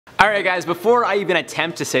Alright guys, before I even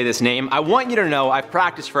attempt to say this name, I want you to know I've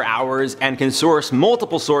practiced for hours and can source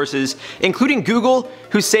multiple sources, including Google,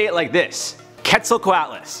 who say it like this: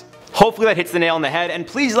 Quetzalcoatlus. Hopefully that hits the nail on the head, and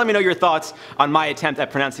please let me know your thoughts on my attempt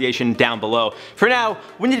at pronunciation down below. For now,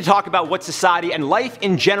 we need to talk about what society and life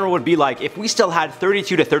in general would be like if we still had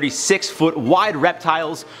 32 to 36 foot wide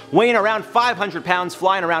reptiles weighing around 500 pounds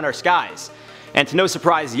flying around our skies. And to no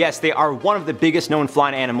surprise, yes, they are one of the biggest known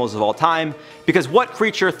flying animals of all time, because what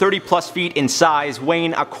creature 30 plus feet in size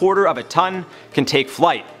weighing a quarter of a ton can take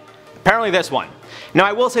flight? Apparently this one. Now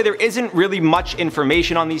I will say there isn't really much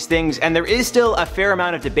information on these things, and there is still a fair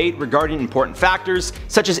amount of debate regarding important factors,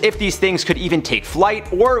 such as if these things could even take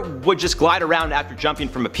flight or would just glide around after jumping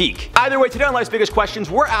from a peak. Either way, today on Life's Biggest Questions,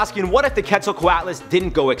 we're asking what if the Quetzalcoatlus didn't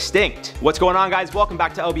go extinct? What's going on, guys? Welcome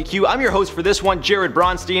back to LBQ. I'm your host for this one, Jared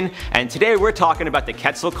Bronstein, and today we're talking about the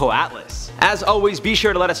Quetzalcoatlus. As always, be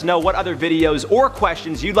sure to let us know what other videos or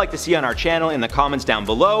questions you'd like to see on our channel in the comments down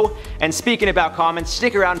below. And speaking about comments,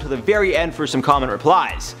 stick around until the very end for some comment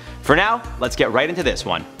replies. For now, let's get right into this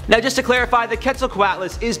one. Now just to clarify, the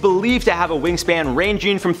Quetzalcoatlus is believed to have a wingspan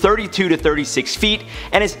ranging from 32 to 36 feet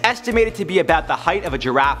and is estimated to be about the height of a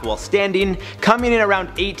giraffe while standing, coming in around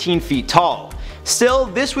 18 feet tall. Still,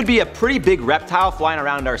 this would be a pretty big reptile flying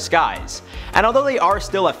around our skies. And although they are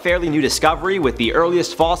still a fairly new discovery, with the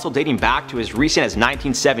earliest fossil dating back to as recent as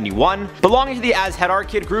 1971, belonging to the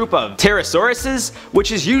Azhedarchid group of pterosauruses,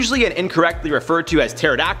 which is usually and incorrectly referred to as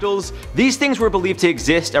pterodactyls, these things were believed to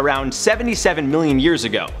exist around 77 million years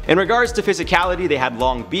ago. In regards to physicality, they had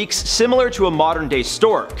long beaks, similar to a modern day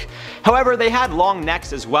stork. However, they had long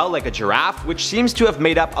necks as well, like a giraffe, which seems to have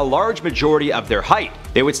made up a large majority of their height.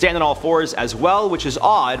 They would stand on all fours as well, which is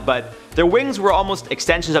odd, but their wings were almost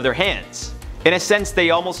extensions of their hands. In a sense,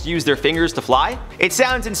 they almost used their fingers to fly. It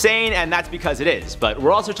sounds insane, and that's because it is, but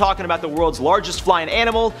we're also talking about the world's largest flying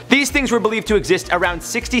animal. These things were believed to exist around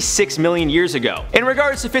 66 million years ago. In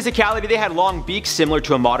regards to physicality, they had long beaks similar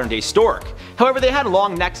to a modern day stork. However, they had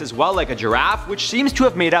long necks as well, like a giraffe, which seems to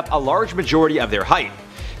have made up a large majority of their height.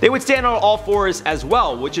 They would stand on all fours as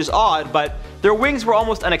well, which is odd, but their wings were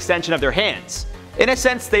almost an extension of their hands. In a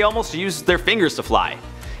sense, they almost used their fingers to fly.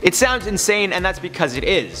 It sounds insane, and that's because it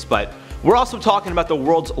is, but we're also talking about the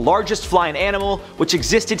world's largest flying animal, which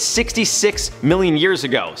existed 66 million years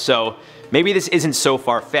ago, so maybe this isn't so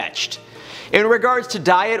far-fetched. In regards to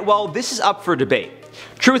diet, well, this is up for debate.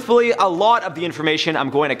 Truthfully, a lot of the information I'm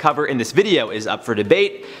going to cover in this video is up for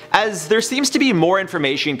debate, as there seems to be more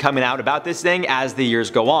information coming out about this thing as the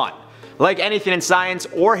years go on. Like anything in science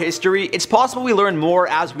or history, it's possible we learn more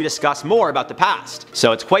as we discuss more about the past.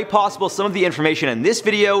 So it's quite possible some of the information in this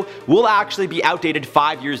video will actually be outdated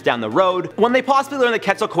 5 years down the road, when they possibly learn that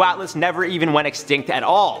Quetzalcoatlus never even went extinct at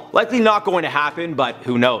all. Likely not going to happen, but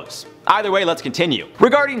who knows. Either way, let's continue.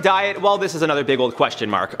 Regarding diet, well, this is another big old question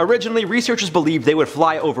mark. Originally, researchers believed they would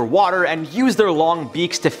fly over water and use their long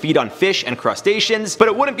beaks to feed on fish and crustaceans, but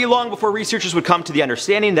it wouldn't be long before researchers would come to the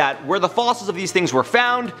understanding that where the fossils of these things were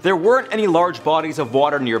found, there weren't any large bodies of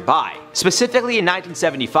water nearby. Specifically in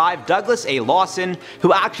 1975, Douglas A. Lawson,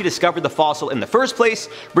 who actually discovered the fossil in the first place,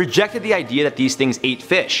 rejected the idea that these things ate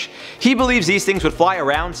fish. He believes these things would fly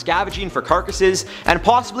around scavenging for carcasses and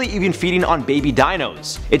possibly even feeding on baby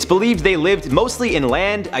dinos. It's believed they lived mostly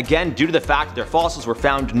inland, again due to the fact that their fossils were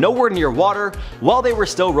found nowhere near water while they were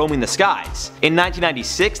still roaming the skies. In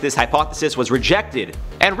 1996, this hypothesis was rejected,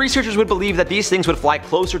 and researchers would believe that these things would fly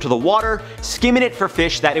closer to the water, skimming it for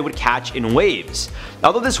fish that it would catch in waves.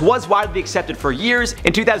 Although this was widely accepted for years,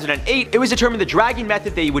 in 2008 it was determined the dragging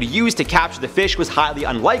method they would use to capture the fish was highly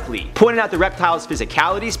unlikely. Pointing out the reptiles'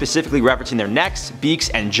 physicality, specifically referencing their necks, beaks,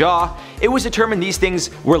 and jaw, it was determined these things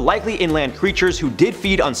were likely inland creatures who did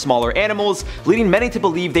feed on smaller animals, leading many to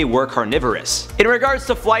believe they were carnivorous. In regards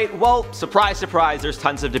to flight, well, surprise surprise, there's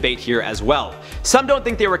tons of debate here as well. Some don't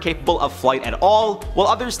think they were capable of flight at all, while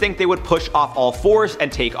others think they would push off all fours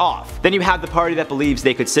and take off. Then you have the party that believes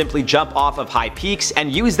they could simply jump off of high peaks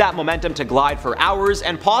and use that momentum to glide for hours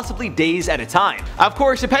and possibly days at a time. Of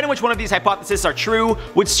course, depending on which one of these hypotheses are true,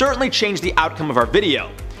 would certainly change the outcome of our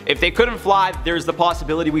video. If they couldn't fly, there's the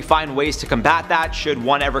possibility we find ways to combat that should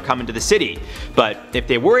one ever come into the city. But if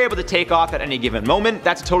they were able to take off at any given moment,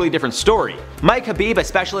 that's a totally different story. Mike Habib, a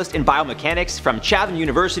specialist in biomechanics from Chatham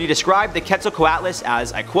University, described the Quetzalcoatlus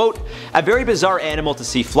as, I quote, "a very bizarre animal to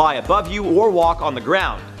see fly above you or walk on the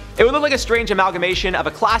ground. It would look like a strange amalgamation of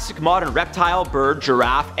a classic modern reptile, bird,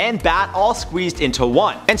 giraffe, and bat all squeezed into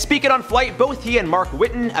one." And speaking on flight, both he and Mark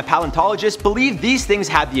Whitten, a paleontologist, believe these things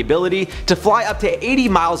had the ability to fly up to 80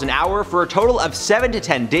 miles an hour for a total of 7 to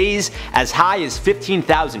 10 days, as high as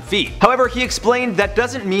 15,000 feet. However, he explained that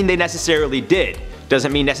doesn't mean they necessarily did.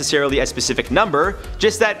 Doesn't mean necessarily a specific number,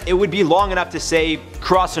 just that it would be long enough to, say,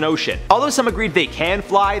 cross an ocean. Although some agreed they can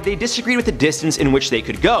fly, they disagreed with the distance in which they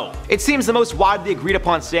could go. It seems the most widely agreed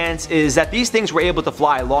upon stance is that these things were able to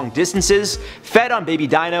fly long distances, fed on baby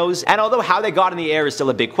dinos, and although how they got in the air is still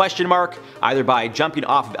a big question mark, either by jumping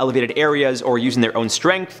off of elevated areas or using their own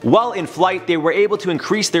strength, while in flight they were able to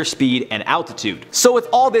increase their speed and altitude. So with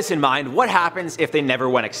all this in mind, what happens if they never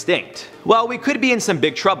went extinct? Well, we could be in some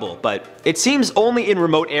big trouble, but it seems only in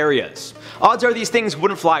remote areas. Odds are these things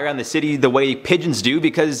wouldn't fly around the city the way pigeons do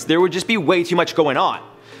because there would just be way too much going on.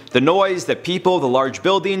 The noise, the people, the large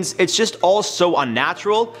buildings, it's just all so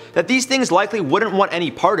unnatural that these things likely wouldn't want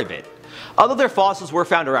any part of it. Although their fossils were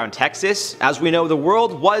found around Texas, as we know the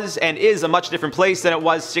world was and is a much different place than it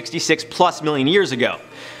was 66+ million years ago.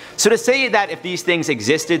 So to say that if these things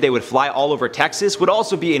existed they would fly all over Texas would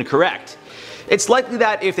also be incorrect. It's likely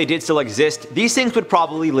that if they did still exist, these things would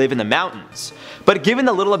probably live in the mountains. But given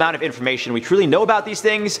the little amount of information we truly know about these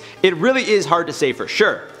things, it really is hard to say for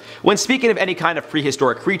sure. When speaking of any kind of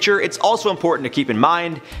prehistoric creature, it's also important to keep in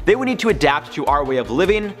mind they would need to adapt to our way of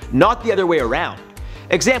living, not the other way around.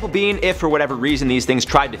 Example being, if for whatever reason these things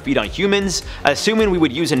tried to feed on humans, assuming we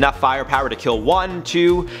would use enough firepower to kill 1,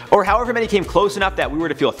 2, or however many came close enough that we were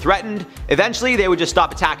to feel threatened, eventually they would just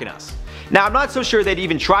stop attacking us. Now I'm not so sure they'd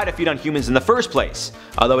even try to feed on humans in the first place,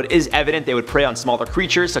 although it is evident they would prey on smaller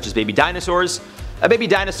creatures such as baby dinosaurs. A baby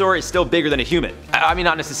dinosaur is still bigger than a human. I mean,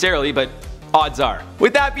 not necessarily, but odds are.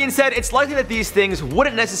 With that being said, it's likely that these things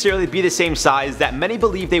wouldn't necessarily be the same size that many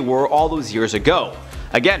believe they were all those years ago.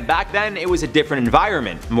 Again, back then it was a different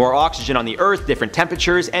environment, more oxygen on the earth, different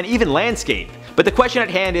temperatures, and even landscape. But the question at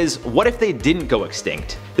hand is, what if they didn't go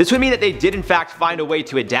extinct? This would mean that they did in fact find a way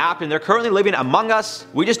to adapt and they're currently living among us,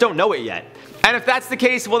 we just don't know it yet. And if that's the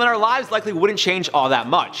case, well then our lives likely wouldn't change all that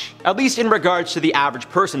much, at least in regards to the average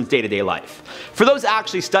person's day-to-day life. For those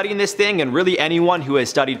actually studying this thing, and really anyone who has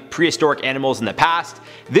studied prehistoric animals in the past,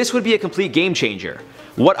 this would be a complete game changer.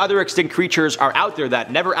 What other extinct creatures are out there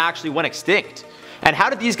that never actually went extinct? And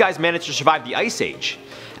how did these guys manage to survive the Ice Age?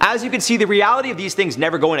 As you can see, the reality of these things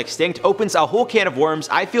never going extinct opens a whole can of worms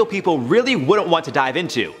I feel people really wouldn't want to dive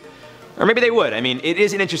into. Or maybe they would. I mean, it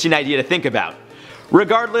is an interesting idea to think about.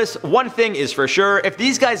 Regardless, one thing is for sure, if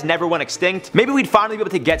these guys never went extinct, maybe we'd finally be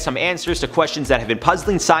able to get some answers to questions that have been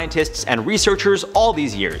puzzling scientists and researchers all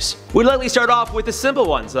these years. We'd likely start off with the simple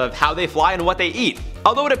ones of how they fly and what they eat.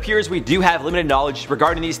 Although it appears we do have limited knowledge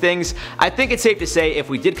regarding these things, I think it's safe to say if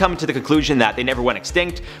we did come to the conclusion that they never went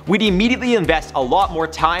extinct, we'd immediately invest a lot more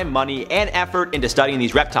time, money, and effort into studying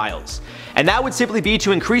these reptiles. And that would simply be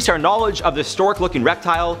to increase our knowledge of the historic looking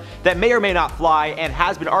reptile that may or may not fly and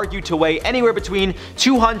has been argued to weigh anywhere between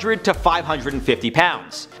 200 to 550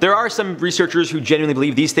 pounds. There are some researchers who genuinely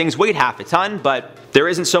believe these things weighed half a ton, but there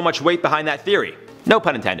isn't so much weight behind that theory. No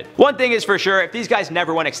pun intended. One thing is for sure, if these guys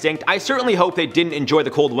never went extinct, I certainly hope they didn't enjoy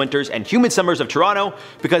the cold winters and humid summers of Toronto,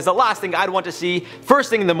 because the last thing I'd want to see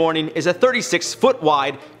first thing in the morning is a 36-foot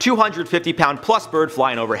wide, 250-pound plus bird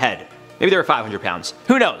flying overhead. Maybe they were 500 pounds.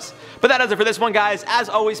 Who knows? But that does it for this one, guys. As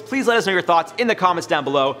always, please let us know your thoughts in the comments down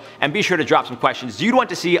below, and be sure to drop some questions you'd want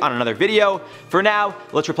to see on another video. For now,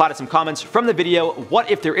 let's reply to some comments from the video,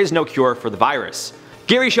 what if there is no cure for the virus?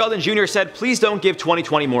 Gary Sheldon Jr. said, please don't give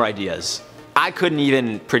 2020 more ideas. I couldn't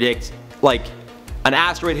even predict, like, an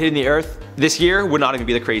asteroid hitting the Earth this year would not even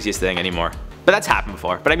be the craziest thing anymore. But that's happened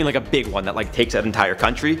before. But I mean like a big one that like takes an entire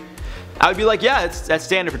country. I would be like, yeah, that's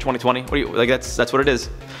standard for 2020. What do you, like that's what it is.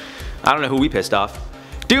 I don't know who we pissed off.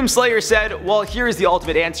 Doomslayer said, well, here is the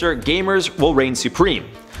ultimate answer. Gamers will reign supreme.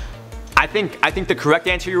 I think the correct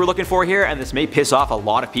answer you were looking for here, and this may piss off a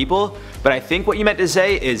lot of people, but I think what you meant to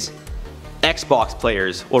say is Xbox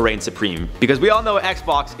players will reign supreme, because we all know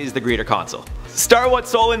Xbox is the greater console. Starwhat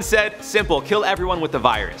Solon said, simple, kill everyone with the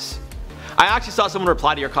virus. I actually saw someone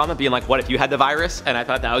reply to your comment being like, what if you had the virus? And I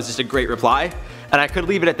thought that was just a great reply, and I could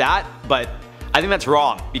leave it at that, but I think that's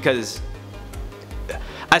wrong, because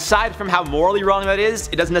aside from how morally wrong that is,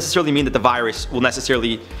 it doesn't necessarily mean that the virus will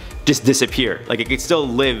necessarily just disappear. Like, it could still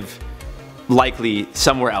live likely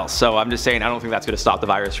somewhere else. So I'm just saying, I don't think that's going to stop the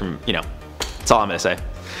virus from, you know, that's all I'm going to say.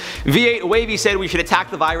 V8 Wavy said we should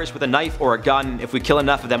attack the virus with a knife or a gun. If we kill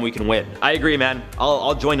enough of them, we can win. I agree, man.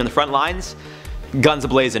 I'll join in the front lines. Guns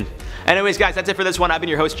a-blazing. Anyways, guys, that's it for this one. I've been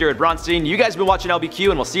your host, Jared Bronstein. You guys have been watching LBQ,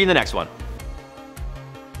 and we'll see you in the next one.